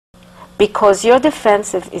Because your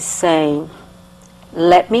defensive is saying,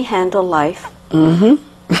 let me handle life.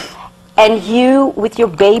 And you, with your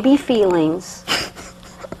baby feelings,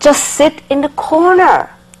 just sit in the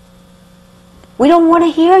corner. We don't want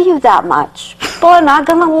to hear you that much. People are not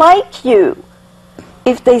going to like you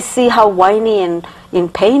if they see how whiny and in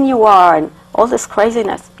pain you are and all this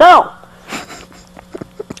craziness. No.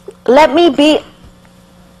 Let me be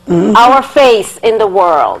our face in the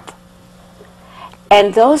world.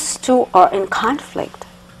 And those two are in conflict,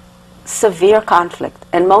 severe conflict.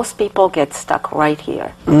 And most people get stuck right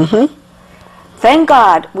here. Thank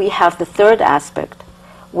God we have the third aspect,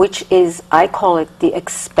 which is, I call it the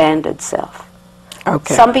expanded self.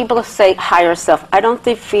 Okay. Some people say higher self. I don't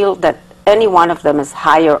feel that any one of them is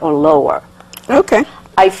higher or lower. Okay.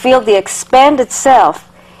 I feel the expanded self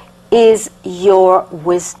is your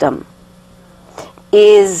wisdom,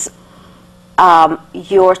 is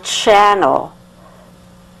your channel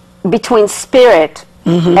between spirit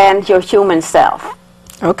and your human self.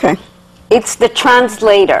 Okay. It's the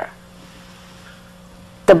translator,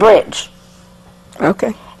 the bridge.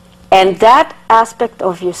 Okay. And that aspect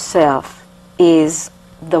of yourself is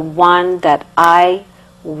the one that I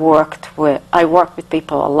worked with. I work with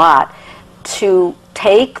people a lot to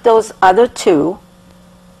take those other two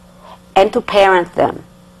and to parent them.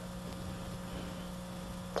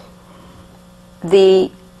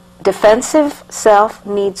 The defensive self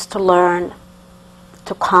needs to learn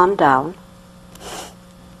to calm down.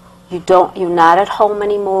 You're not at home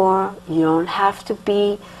anymore. You don't have to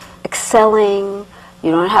be excelling.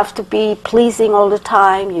 You don't have to be pleasing all the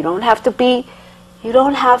time. You don't have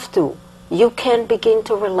to. You can begin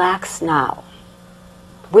to relax now.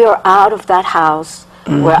 We are out of that house.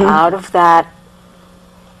 We're out of that.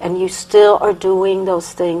 And you still are doing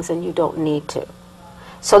those things and you don't need to.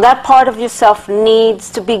 So that part of yourself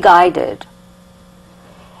needs to be guided.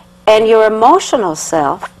 And your emotional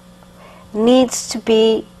self needs to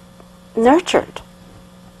be nurtured.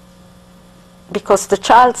 Because the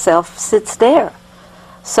child self sits there.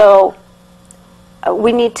 So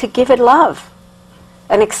we need to give it love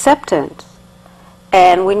and acceptance.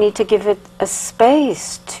 And we need to give it a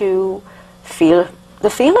space to feel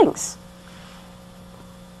the feelings.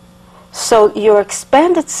 So your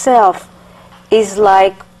expanded self is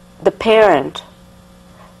like the parent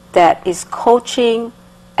that is coaching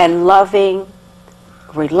and loving,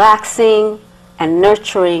 relaxing, and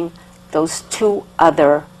nurturing those two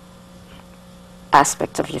other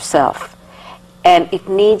aspects of yourself. And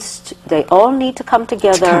they all need to come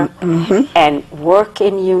together and work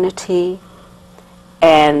in unity.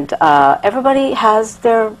 And everybody has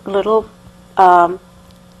their little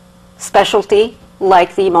specialty,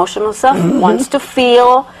 like the emotional self wants to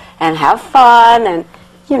feel and have fun. And,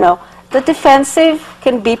 the defensive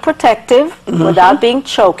can be protective without being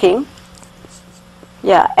choking.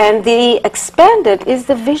 Yeah, and the expanded is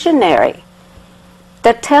the visionary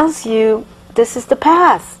that tells you this is the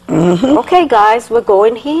path. Okay, guys, we're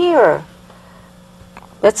going here.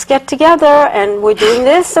 Let's get together, and we're doing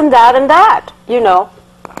this and that and that,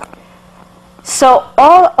 So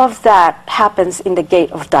all of that happens in the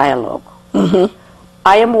gate of dialogue.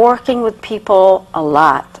 I am working with people a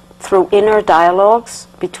lot through inner dialogues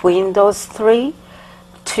between those three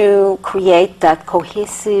to create that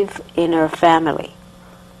cohesive inner family,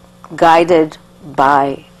 guided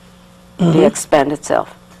by the expanded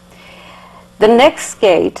self. The next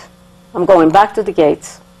gate, I'm going back to the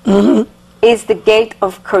gates, is the gate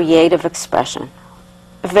of creative expression.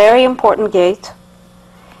 A very important gate.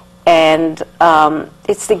 And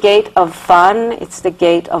it's the gate of fun, it's the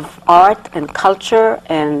gate of art and culture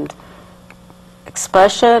and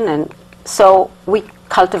expression. And so we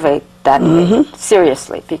cultivate that gate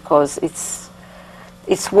seriously because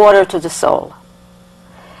it's water to the soul.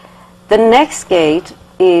 The next gate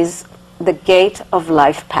is the gate of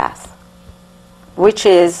life path, which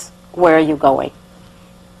is where are you going?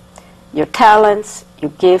 Your talents,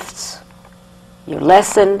 your gifts, your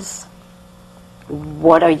lessons.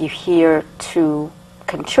 What are you here to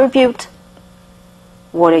contribute?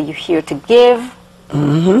 What are you here to give,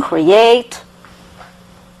 create?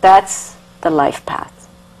 That's the life path.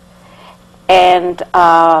 And,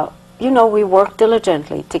 we work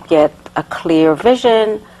diligently to get a clear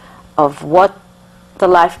vision of what the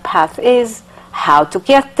life path is, how to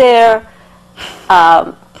get there,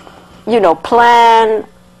 plan,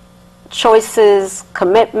 choices,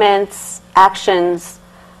 commitments, actions,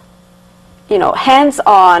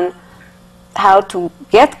 hands-on, how to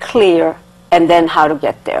get clear and then how to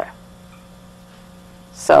get there.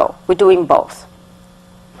 So we're doing both,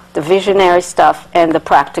 the visionary stuff and the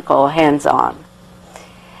practical hands-on.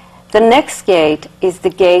 The next gate is the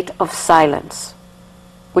gate of silence,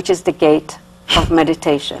 which is the gate of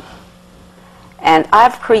meditation. And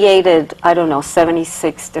I've created,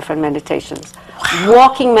 76 different meditations. Wow.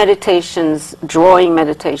 Walking meditations, drawing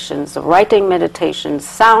meditations, writing meditations,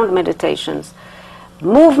 sound meditations,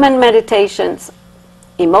 movement meditations,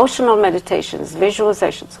 emotional meditations,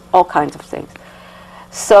 visualizations, all kinds of things.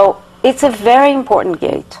 So it's a very important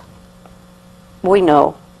gate. We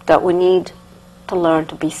know that we need to learn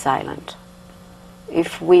to be silent.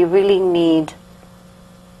 If we really need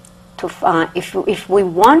to find, if we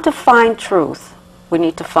want to find truth, we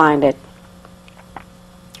need to find it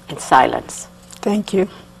in silence. Thank you.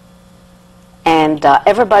 And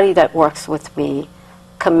everybody that works with me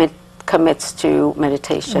commits to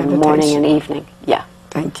meditation morning and evening. Yeah.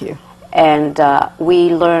 Thank you. And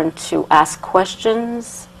we learn to ask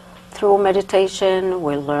questions through meditation.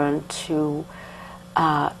 We learn to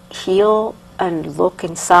heal and look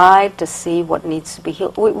inside to see what needs to be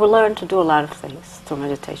healed. We learn to do a lot of things through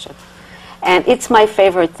meditation. And it's my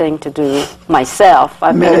favorite thing to do myself.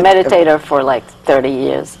 I've been a meditator for like 30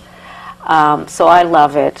 years. So I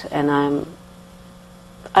love it, and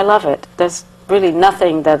I love it. There's really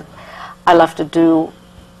nothing that I love to do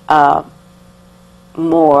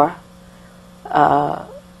more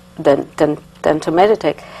than to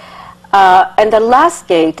meditate. And the last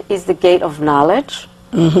gate is the gate of knowledge,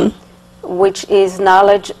 which is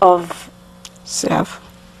knowledge of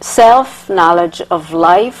self, knowledge of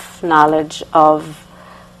life, knowledge of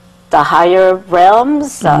the higher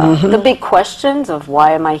realms, the big questions of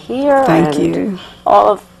why am I here? Thank you.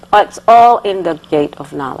 It's all in the gate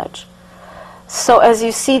of knowledge. So as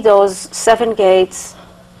you see, those 7 gates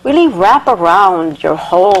really wrap around your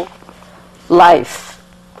whole life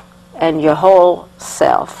and your whole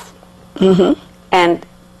self. And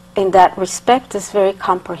in that respect, it's very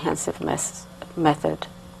comprehensive method,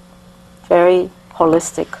 very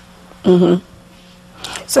holistic.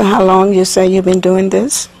 So how long you say you've been doing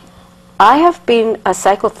this? I have been a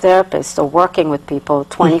psychotherapist or working with people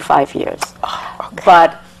 25 years. Oh, okay.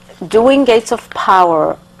 But doing Gates of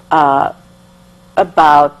Power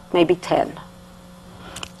about maybe 10.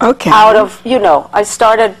 Okay. Out of, I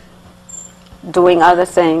started doing other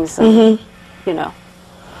things, and,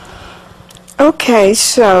 Okay,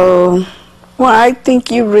 so, I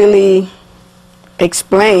think you really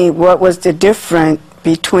explained what was the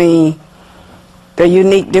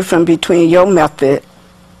unique difference between your method.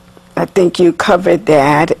 I think you covered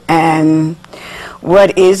that. And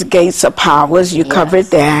what is Gates of Powers? You covered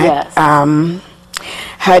that. Yes.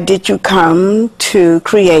 How did you come to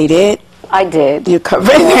create it? I did. You covered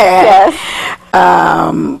that.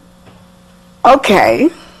 Yes. Okay.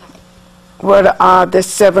 What are the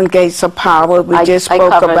 7 gates of power? We just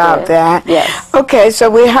spoke about that. Yes. Okay, so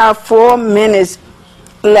we have 4 minutes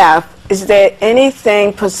left. Is there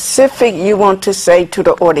anything specific you want to say to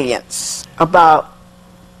the audience about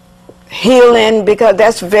healing? Because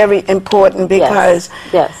that's very important, because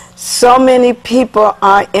so many people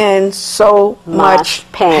are in so much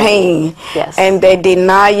pain. Yes. And they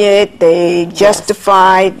deny it, they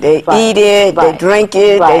justify it, they eat it, they drink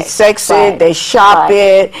it, they sex it, they shop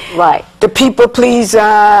it. The people pleaser,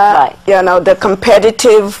 the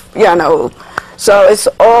competitive, So it's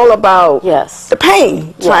all about the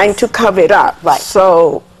pain, trying to cover it up.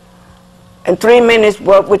 So in 3 minutes,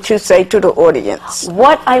 what would you say to the audience?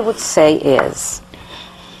 What I would say is,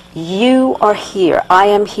 you are here, I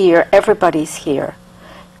am here, everybody's here,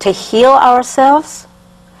 to heal ourselves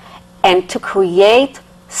and to create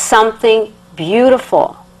something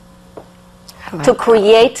beautiful, to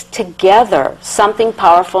create together something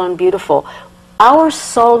powerful and beautiful. Our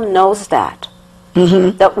soul knows that,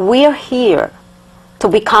 that we are here to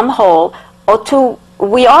become whole, or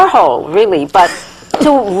we are whole, really, but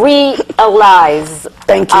to realize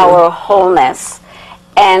our wholeness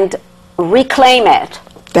and reclaim it.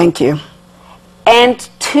 Thank you. And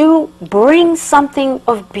to bring something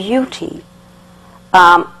of beauty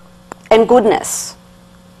and goodness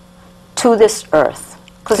to this earth,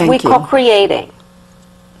 because we're co-creating.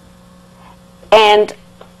 And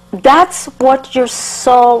that's what your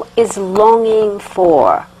soul is longing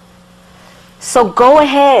for. So go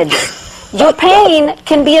ahead. Your pain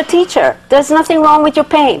can be a teacher. There's nothing wrong with your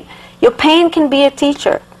pain. Your pain can be a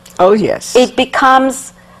teacher. Oh, yes. It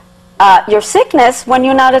becomes your sickness when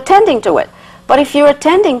you're not attending to it. But if you're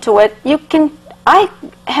attending to it, I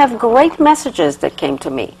have great messages that came to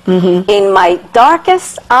me in my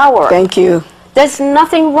darkest hour. Thank you. There's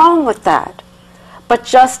nothing wrong with that. But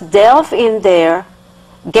just delve in there,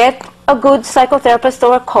 get a good psychotherapist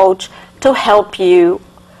or a coach to help you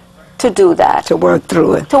to do that. To work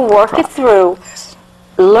through it. To work it through. Yes.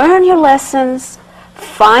 learn your lessons,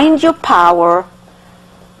 find your power,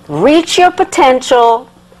 reach your potential,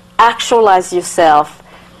 actualize yourself,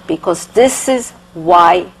 because this is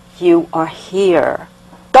why you are here.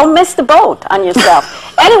 Don't miss the boat on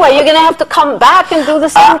yourself. Anyway, you're going to have to come back and do the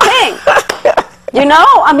same thing. You know,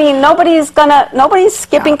 I mean, nobody's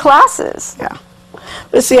skipping classes. Yeah.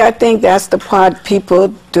 But see, I think that's the part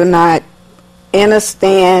people do not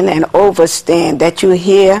understand and overstand, that you're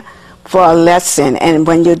here for a lesson, and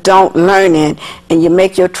when you don't learn it and you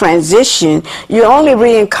make your transition, you only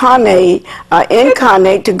incarnate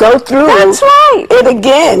to go through it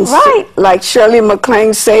again. Right. Like Shirley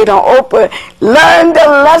MacLaine said on Oprah, learn the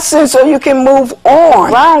lesson so you can move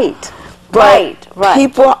on. Right. But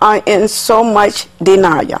people are in so much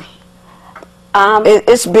denial.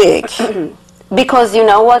 It's big. Because you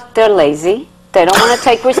know what? They're lazy. They don't want to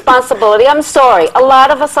take responsibility. I'm sorry. A lot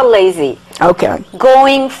of us are lazy. Okay.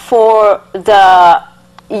 Going for the,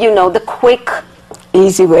 the quick,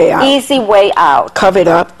 easy way out. Easy way out. Cover it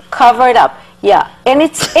up. Cover it up. Yeah. And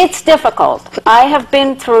it's difficult. I have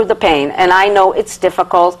been through the pain, and I know it's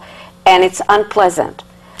difficult, and it's unpleasant.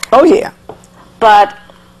 Oh, yeah. But,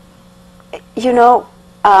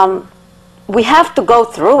 we have to go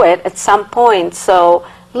through it at some point, so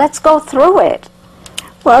let's go through it.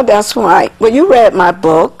 Well, that's right. Well, you read my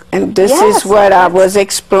book, and this is what I was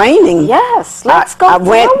explaining. Yes, let's go through it.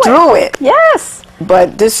 I went through it. Yes.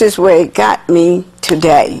 But this is where it got me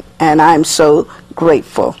today, and I'm so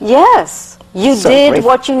grateful. Yes. You did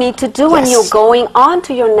what you need to do, and you're going on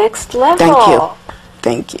to your next level. Thank you.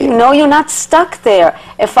 Thank you. You're not stuck there.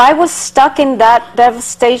 If I was stuck in that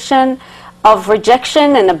devastation of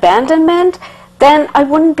rejection and abandonment, then I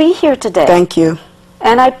wouldn't be here today. Thank you.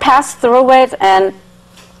 And I passed through it, and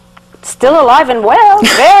still alive and well,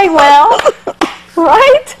 very well,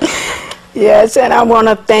 right? Yes, and I want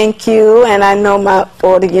to thank you, and I know my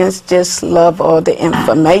audience just love all the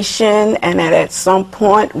information, and that at some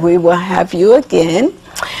point we will have you again.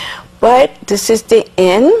 But this is the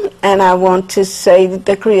end, and I want to say that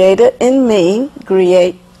the Creator in me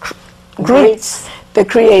greets the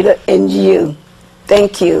Creator in you.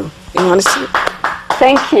 Thank you. You want to see?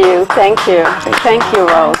 Thank you, thank you. Thank you,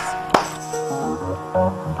 Rose.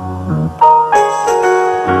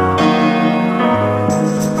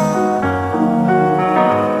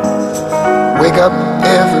 Wake up,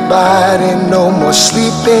 everybody, no more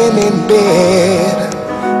sleeping in bed.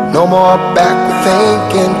 No more backward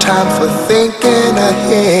thinking, time for thinking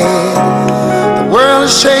ahead. The world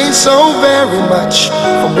has changed so very much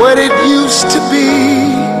from what it used to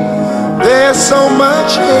be. There's so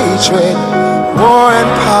much hatred, war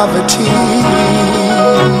and poverty.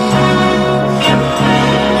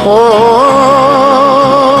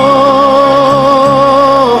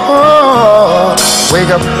 Wake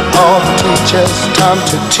up all the teachers, time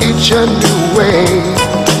to teach a new way.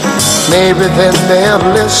 Maybe then they'll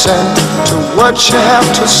listen to what you have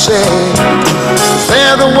to say.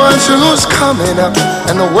 They're the ones who's coming up,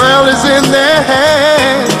 and the world is in their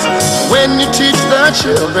hands. When you teach the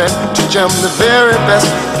children, teach them the very best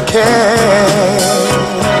you can.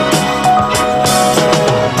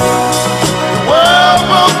 The world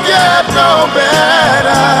won't get no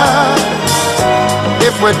better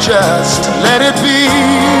if we just let it be.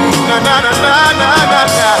 Na na na na na na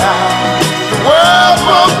na. The world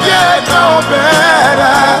won't get no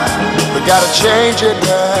better. We gotta change it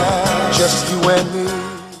now.